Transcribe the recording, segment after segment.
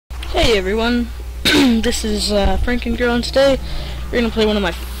Hey everyone, this is Frank and Girl, and today we're gonna play one of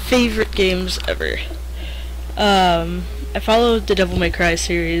my favorite games ever. I followed the Devil May Cry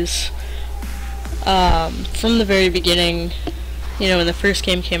series from the very beginning, when the first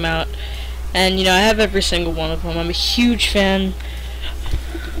game came out, and I have every single one of them. I'm a huge fan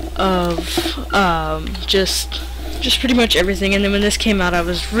of just pretty much everything, and then when this came out I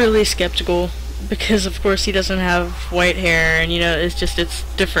was really skeptical because of course he doesn't have white hair, and it's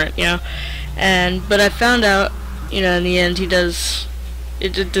different, but I found out in the end it does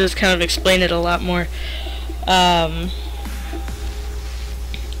kind of explain it a lot more.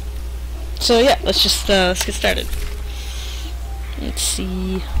 So yeah, let's get started. Let's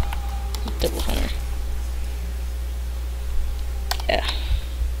see, Devil Hunter. Yeah.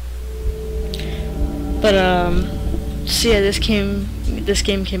 But so yeah, this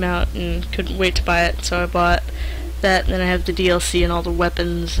game came out and couldn't wait to buy it, so I bought that, and then I have the DLC and all the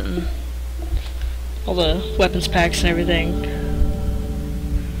weapons and all the weapons packs and everything.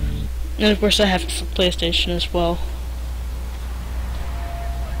 And of course I have it for PlayStation as well.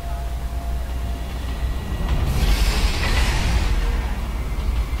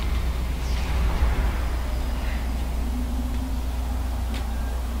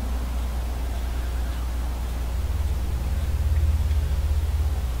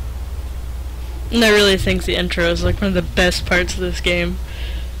 And I really think the intro is like one of the best parts of this game,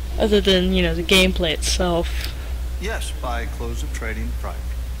 other than, the gameplay itself. Yes, by close of trading Friday.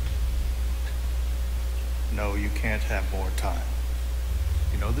 No, you can't have more time.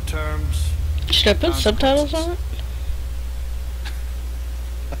 You know the terms. Should I put subtitles on it?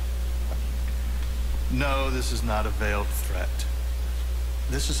 No, this is not a veiled threat.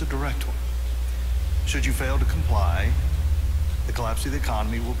 This is a direct one. Should you fail to comply, the collapse of the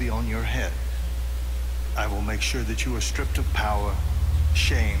economy will be on your head. I will make sure that you are stripped of power,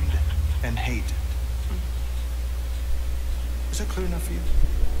 shamed, and hated. Is that clear enough for you?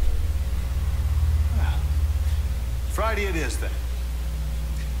 Well, Friday it is then.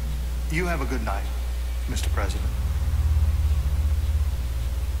 You have a good night, Mr. President.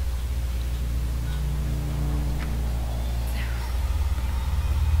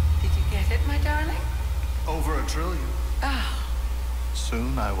 Did you get it, my darling? Over $1 trillion. Oh.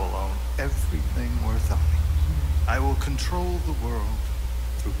 Soon I will own everything worth owning. I will control the world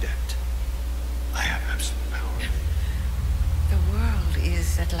through debt. I have absolute power. The world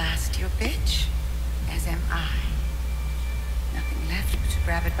is at last your bitch, as am I. Nothing left but to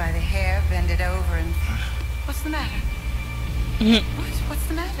grab it by the hair, bend it over, and... What's the matter? What's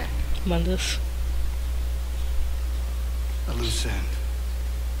the matter? Mundus. A loose end.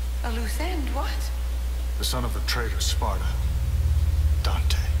 A loose end, what? The son of a traitor, Sparta.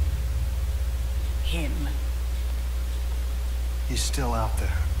 Dante. Him. He's still out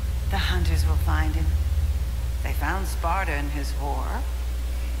there. The hunters will find him. They found Sparta in his war.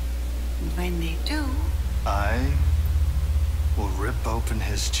 And when they do... I will rip open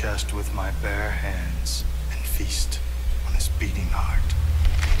his chest with my bare hands and feast on his beating heart.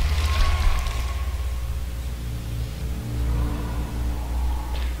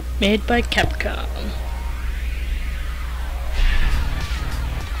 Made by Capcom.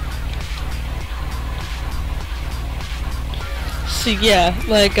 So yeah,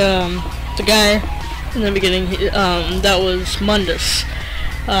 like the guy in the beginning, that was Mundus,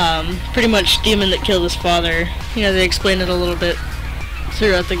 pretty much demon that killed his father. They explain it a little bit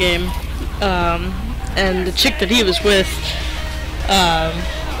throughout the game. And the chick that he was with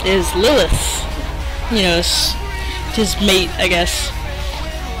is Lilith, his mate, I guess.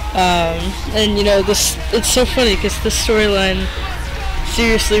 And it's so funny because this storyline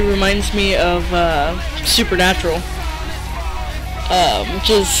seriously reminds me of Supernatural. Which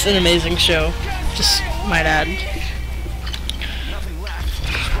is an amazing show, just might add.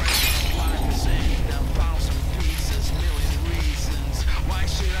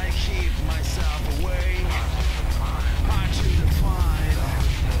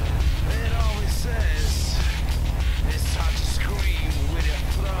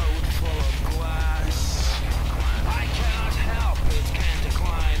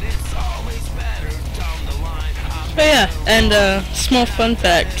 But yeah, and small fun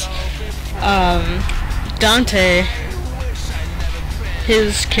fact, Dante,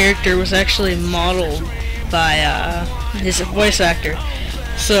 his character was actually modeled by his voice actor,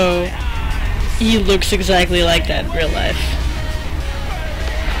 so he looks exactly like that in real life.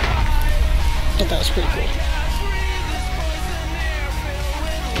 Thought that was pretty cool.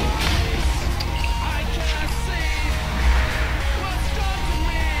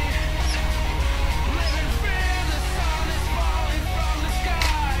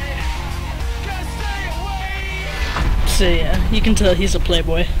 So yeah, you can tell he's a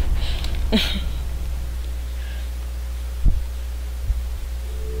playboy. The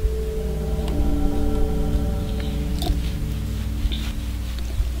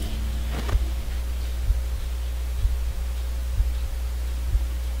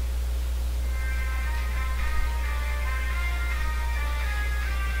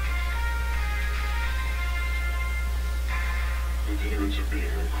demons of being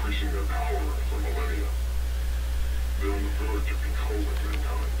increasing their power for millennia. They're on the verge of controlling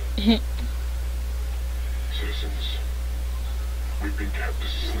mankind. Citizens, we've been kept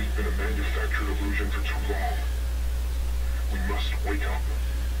asleep in a manufactured illusion for too long. We must wake up.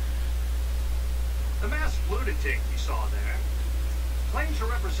 The masked lunatic you saw there claims to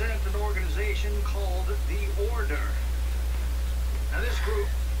represent an organization called the Order. Now this group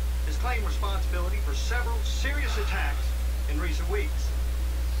has claimed responsibility for several serious attacks in recent weeks.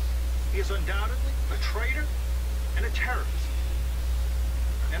 He is undoubtedly a traitor and a terrorist.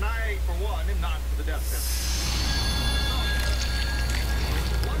 And I, for one, am not for the death penalty.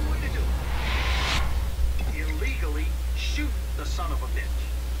 So, one way to do it. Illegally shoot the son of a bitch.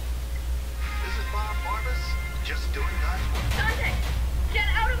 This is Bob Barbas, just doing God's work. Dante! Get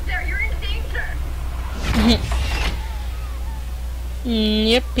out of there! You're in danger!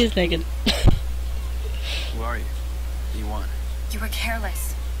 Yep, he's naked. Who are you? What do you want? You were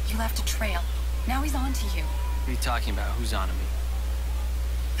careless. You left a trail. Now he's on to you. What are you talking about? Who's on to me?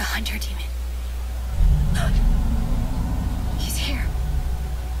 The hunter demon. He's here.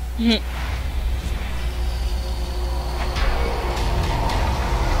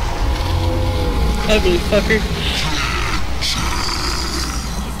 Ugly fucker.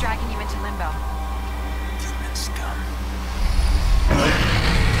 He's dragging you into limbo. Demon scum.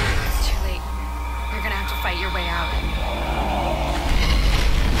 It's too late. You're gonna have to fight your way out.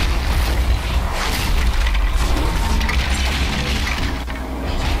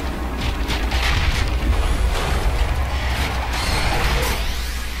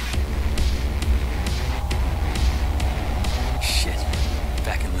 Shit.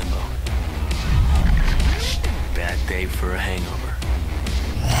 Back in limbo. Bad day for a hangover.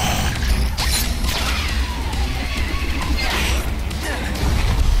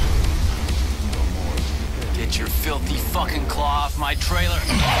 Get your filthy fucking claw off my trailer.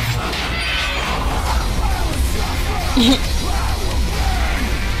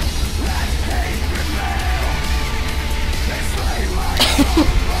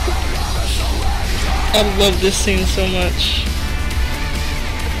 I love this scene so much.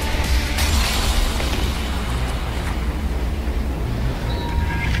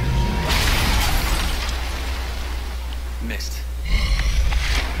 Missed.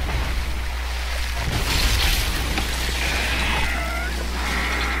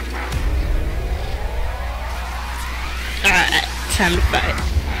 Alright, time to fight.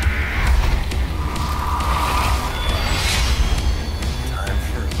 Time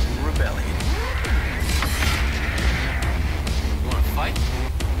for a little rebellion. You wanna fight?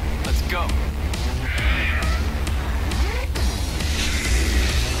 Let's go.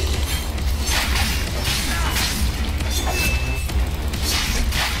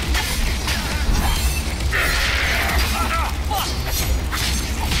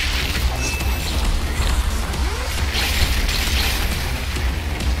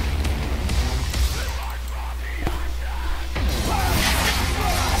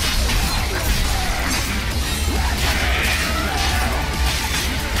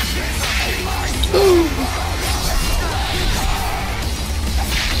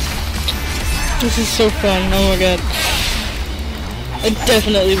 This is so fun, oh my god. I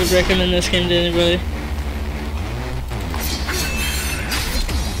definitely would recommend this game to anybody.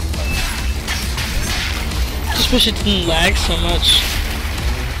 Just wish it didn't lag so much.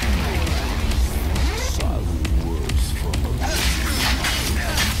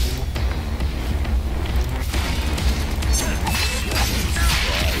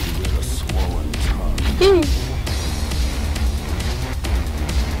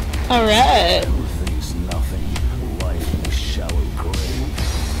 Alright. Everything's nothing. Life in a shallow grave.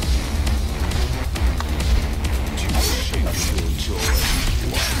 To shape your joy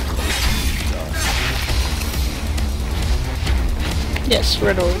while close to dust. Yes,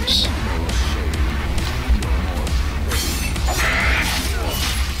 red orbs.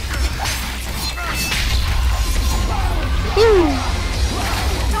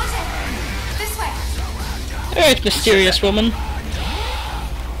 Dante! This way! Alright, mysterious woman.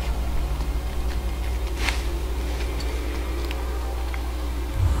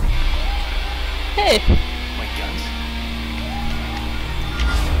 Hey. My guns.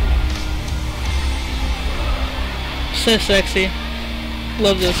 So sexy.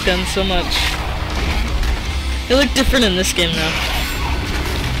 Love those guns so much. They look different in this game though.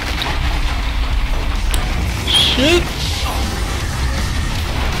 Shoot!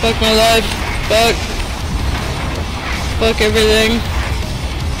 Fuck my life. Fuck. Fuck everything.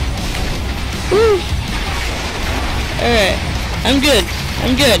 Woo! Alright. I'm good.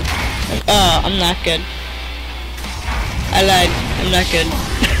 I'm good. I'm not good. I lied. I'm not good.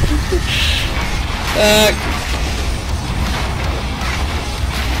 Fuck.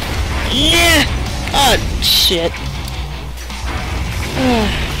 Yeah! Oh, shit.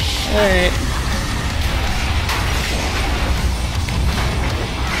 Alright.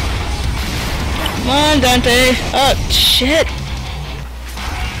 Come on, Dante. Oh, shit.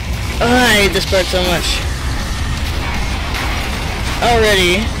 Oh, I hate this part so much.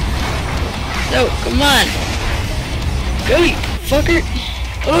 Already. No, come on. Go, you fucker.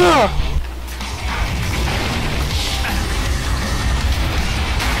 Ugh.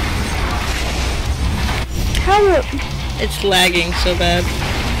 How the... It's lagging so bad.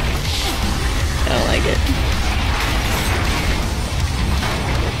 I don't like it.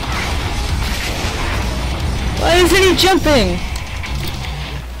 Why isn't he jumping?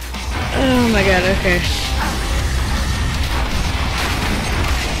 Oh my god, okay.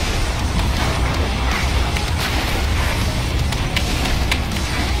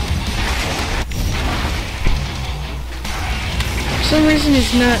 For some reason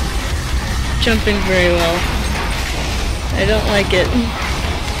he's not jumping very well. I don't like it.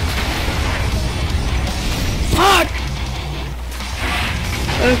 Fuck!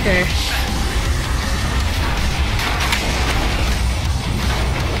 Okay.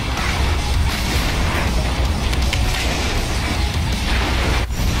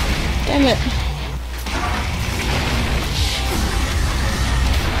 Damn it.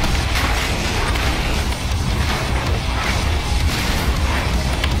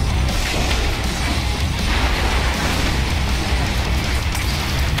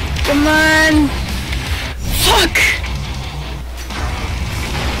 Come on! Fuck!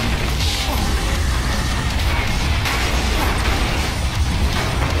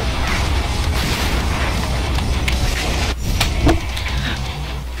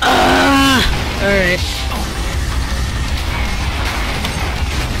 Alright.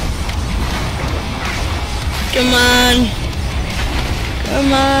 Come on!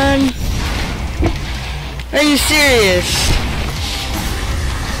 Come on! Are you serious?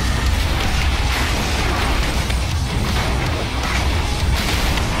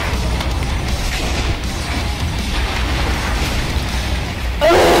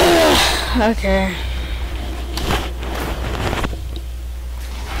 Okay.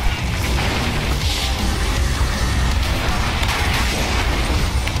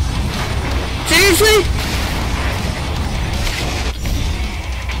 Seriously?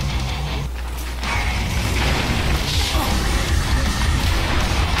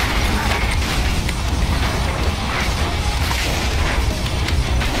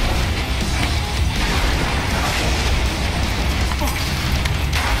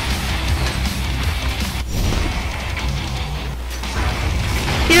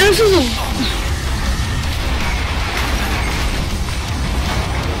 Yeah, this is a...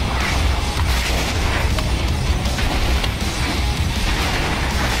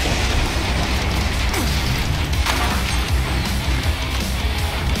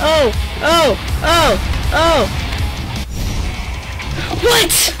 Oh! Oh! Oh! Oh!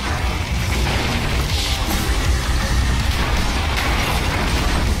 What?!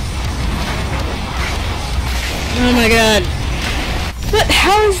 Oh my god. What?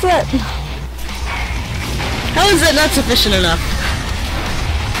 How is that? How is that not sufficient enough?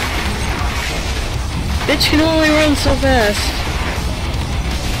 Bitch can only run so fast.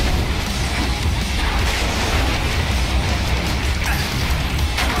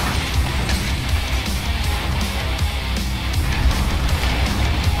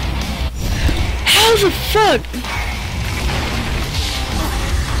 How the fuck?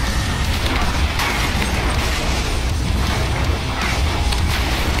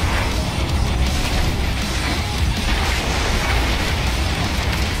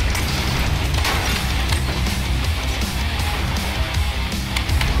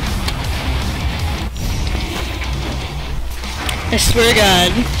 I swear to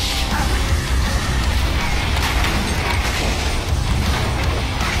God.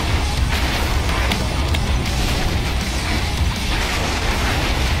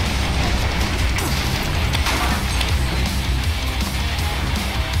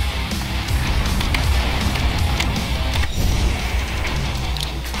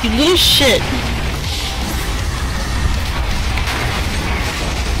 You little shit.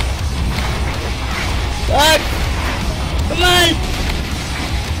 Fuck! Come on!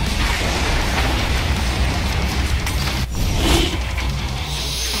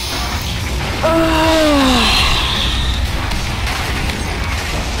 Oh.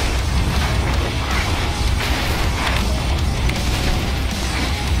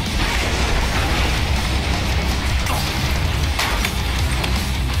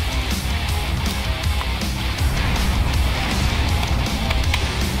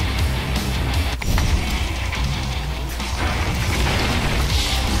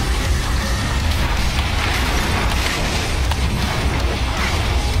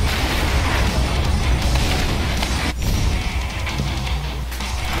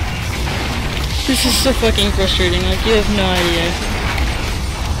 This is so fucking frustrating, like, you have no idea.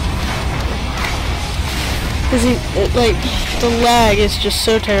 Cause like, the lag is just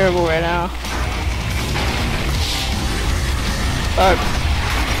so terrible right now. Fuck.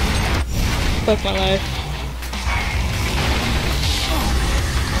 Fuck my life.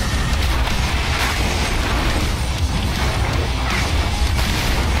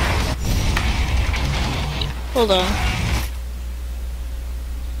 Hold on.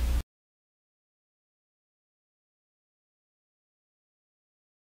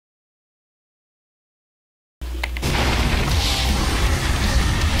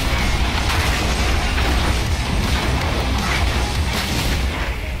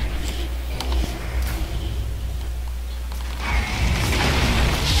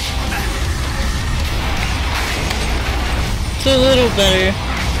 It's a little better.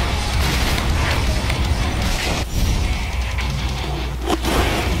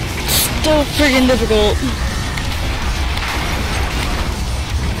 Still friggin' difficult.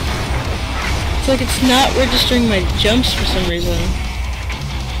 It's like it's not registering my jumps for some reason.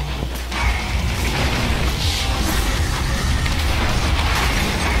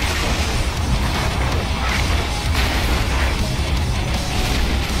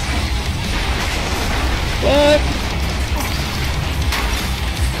 What?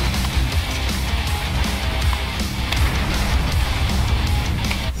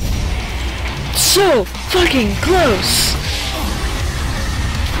 So fucking close!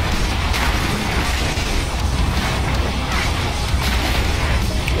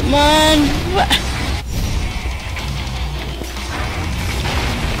 Come on! What?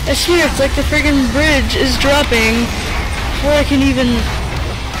 I swear it's like the friggin' bridge is dropping before I can even...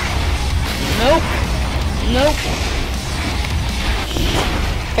 Nope. Nope.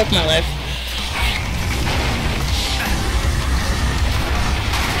 Fuck my life.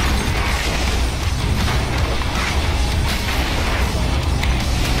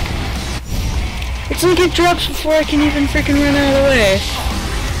 It's like it drops before I can even freaking run out of the way.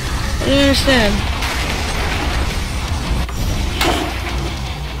 I don't understand.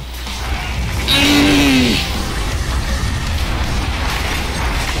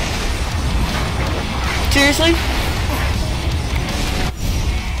 Seriously?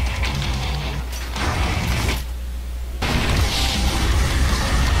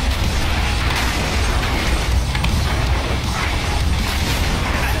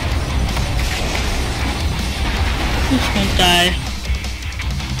 Just gonna die.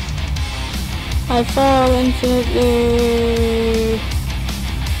 I fall infinitely.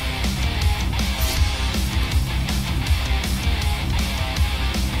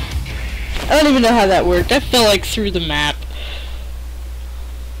 I don't even know how that worked. I fell like through the map.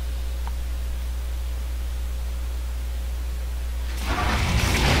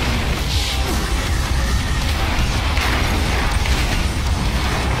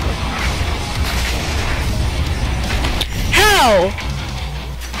 How?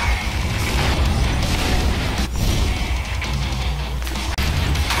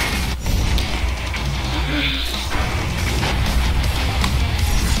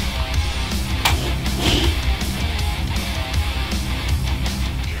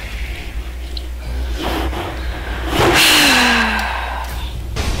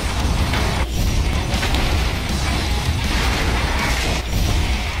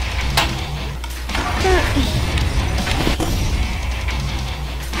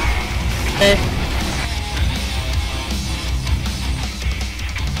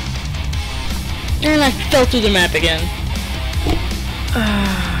 And I fell through the map again.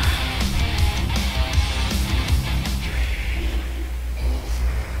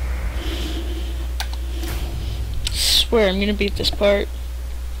 Swear I'm gonna beat this part.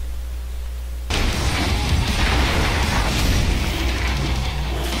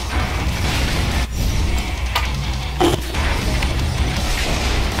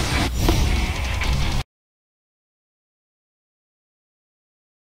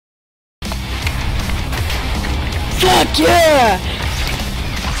 Yeah!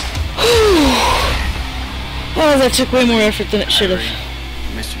 Oh, that took way more effort than it should have.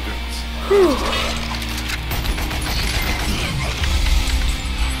 Missed you girls.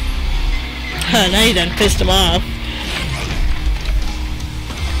 Now you done pissed him off.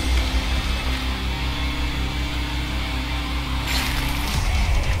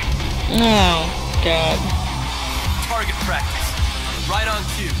 Oh, God. Target practice. Right on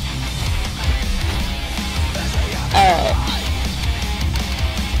cue. Alright.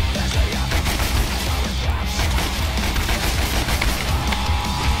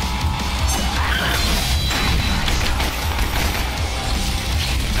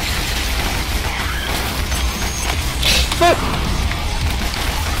 Fuck!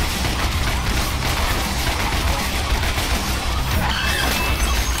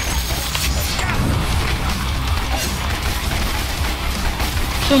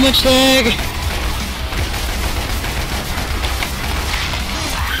 So much lag.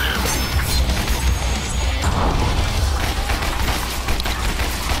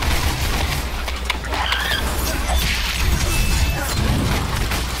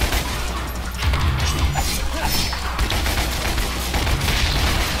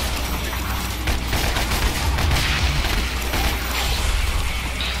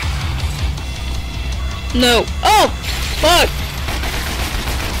 No. Oh! Fuck!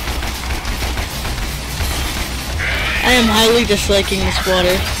 I am highly disliking this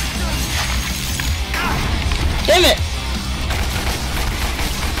water. Damn it!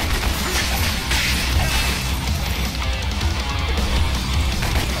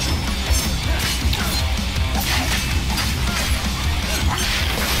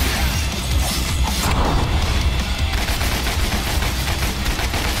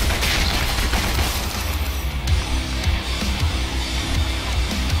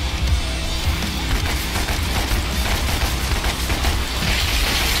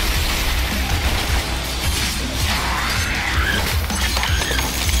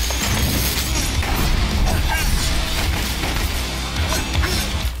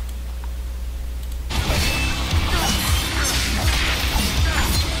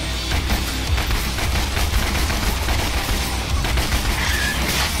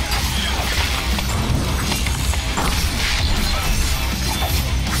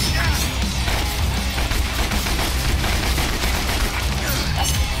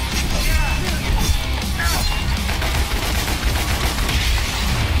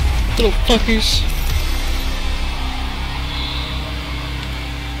 Little fuckers.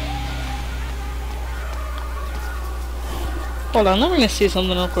 Hold on, I'm gonna see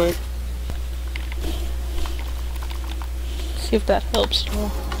something real quick. See if that helps at all.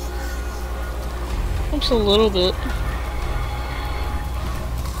 Helps a little bit.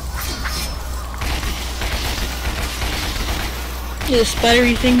 Yeah, the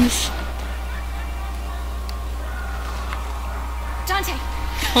spidery things. Dante!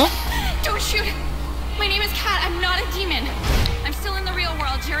 Huh? Don't shoot! My name is Kat. I'm not a demon. I'm still in the real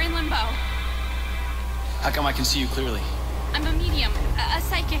world. You're in limbo. How come I can see you clearly? I'm a medium, a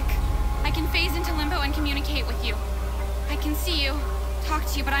psychic. I can phase into limbo and communicate with you. I can see you, talk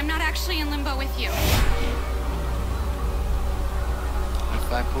to you, but I'm not actually in limbo with you.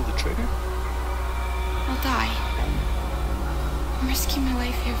 If I pull the trigger? I'll die. I'm risking my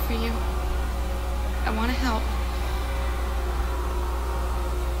life here for you. I want to help.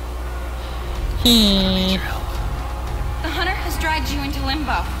 I need your help. The hunter has dragged you into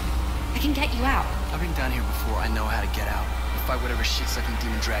limbo. I can get you out. I've been down here before. I know how to get out. I'll fight whatever shit-sucking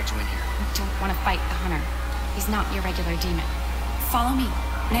demon dragged you in here. I don't want to fight the hunter. He's not your regular demon. Follow me,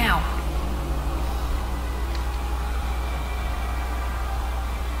 now.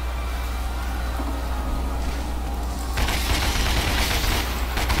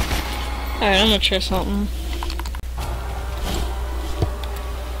 Alright, I'm gonna try something.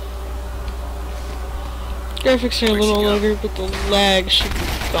 Graphics are a little lighter, but the lag should be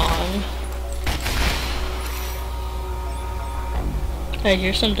gone. I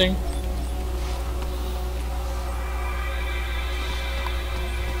hear something.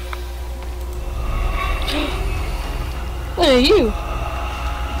 What are you?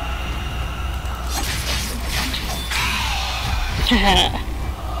 Haha.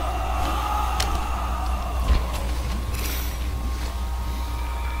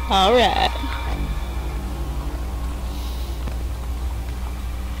 Alright.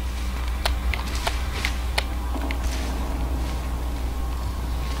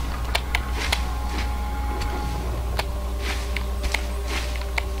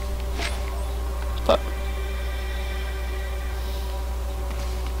 Fuck.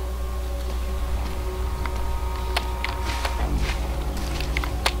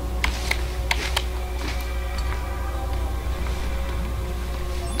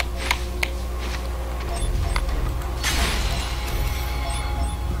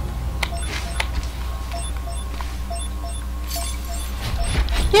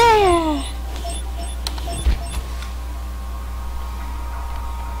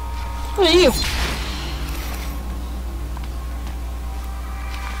 What are you?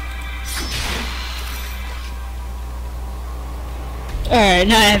 Alright,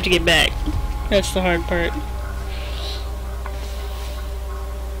 now I have to get back. That's the hard part.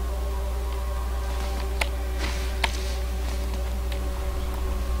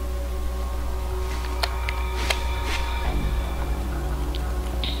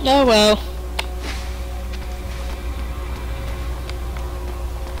 Oh well.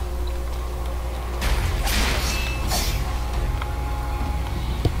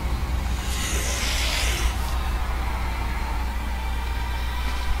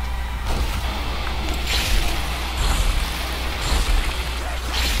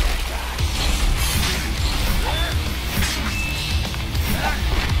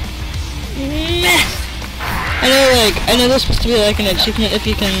 I know there's supposed to be like an achievement if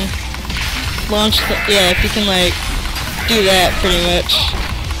you can launch the, yeah, if you can like do that pretty much.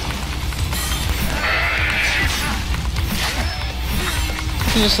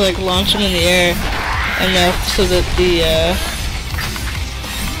 You can just like launch them in the air enough so that the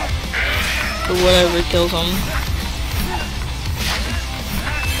whatever kills them.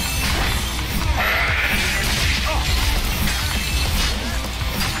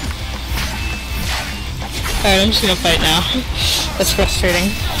 Alright, I'm just gonna fight now. That's frustrating.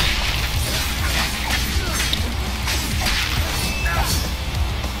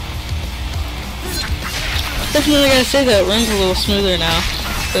 Definitely gotta say that it runs a little smoother now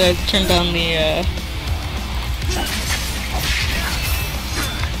that I've turned down the,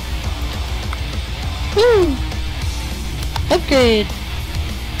 Woo! Upgrade!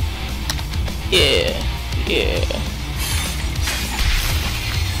 Yeah. Yeah.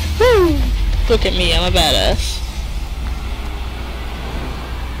 Woo! Look at me, I'm a badass.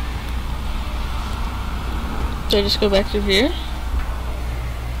 Do I just go back through here?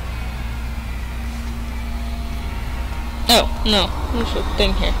 Oh, no. There's a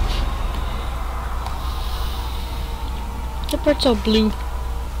thing here. That part's all blue.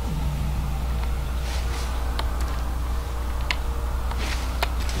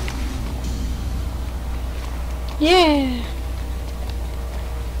 Yeah!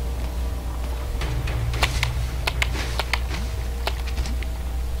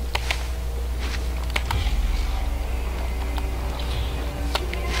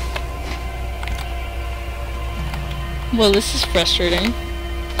 Well, this is frustrating.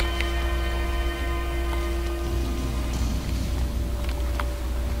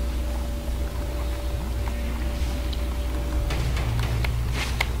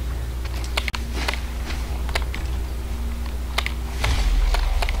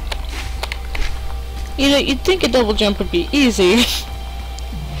 You know, you'd think a double jump would be easy.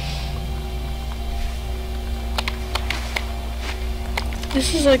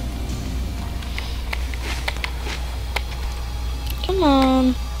 This is like... Come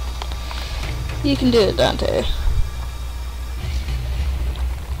on. You can do it, Dante.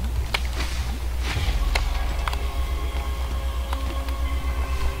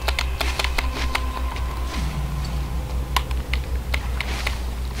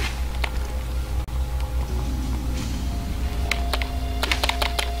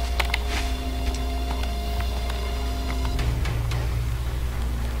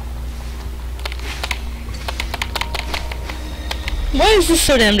 Why is this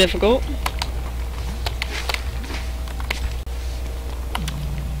so damn difficult?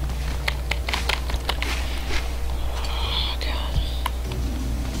 Oh god.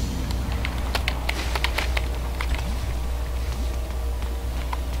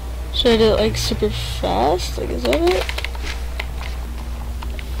 Should I do it like super fast? Like, is that it?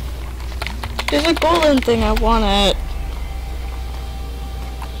 There's a golden thing I want it.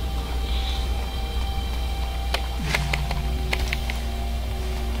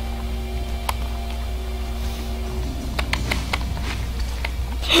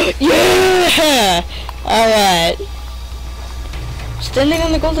 Yeah! Alright. Standing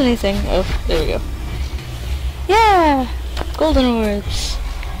on the golden thing. Oh, there we go. Yeah! Golden orbs.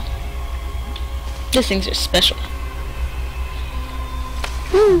 These things are special.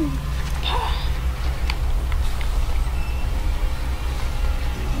 Woo!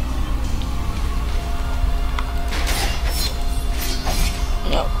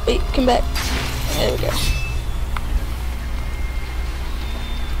 No, wait, come back. There we go.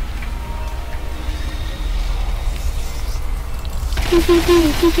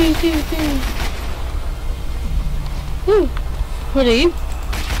 Woo! What are you?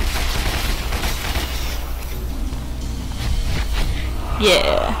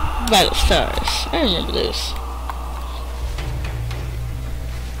 Yeah, Violet Stars. I remember this.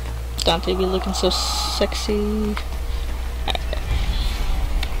 Dante be looking so sexy. Alright.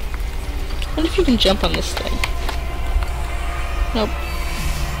 I wonder if you can jump on this thing. Nope.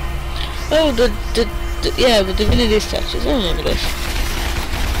 Oh, yeah, the divinity statues. I remember this.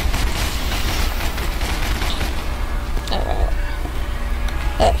 Alright.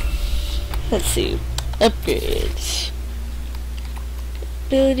 Let's see. Upgrades.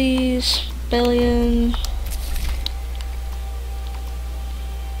 Abilities. Rebellion.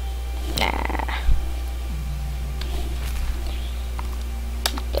 Nah.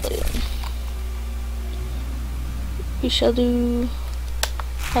 Rebellion. We shall do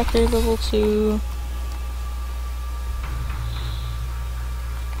hacker level 2.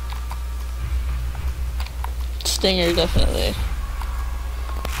 Stinger, definitely.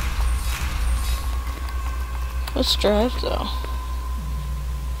 Let's drive, though.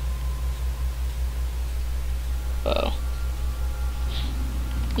 Oh.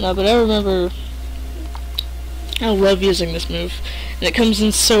 No, but I remember I love using this move. And it comes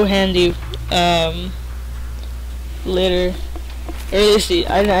in so handy, later. Or at least,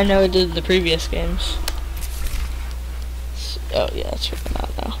 I know it did in the previous games. Oh, yeah, it's freaking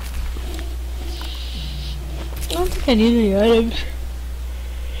out now. I don't think I need any items.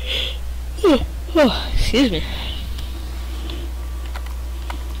 Oh, excuse me.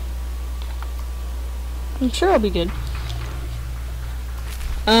 I'm sure I'll be good.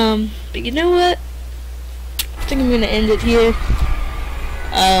 But you know what? I think I'm gonna end it here.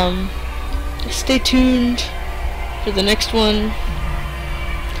 Stay tuned for the next one.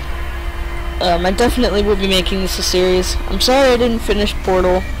 I definitely will be making this a series. I'm sorry I didn't finish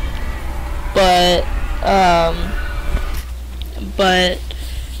Portal, but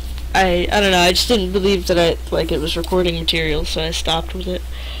I don't know, I just didn't believe that it was recording material, so I stopped with it.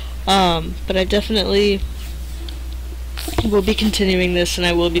 But I definitely will be continuing this, and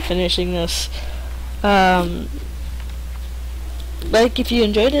I will be finishing this. Like if you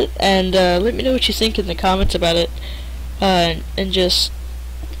enjoyed it, and let me know what you think in the comments about it, and just,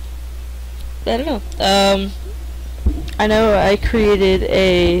 I don't know. I know I created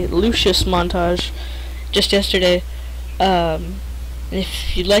a Lucius montage just yesterday.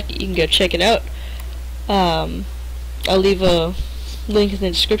 If you'd like it, you can go check it out. I'll leave a link in the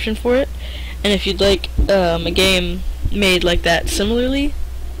description for it. And if you'd like a game made like that similarly,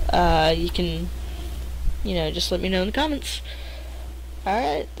 you can, just let me know in the comments.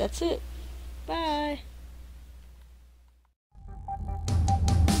 Alright, that's it. Bye.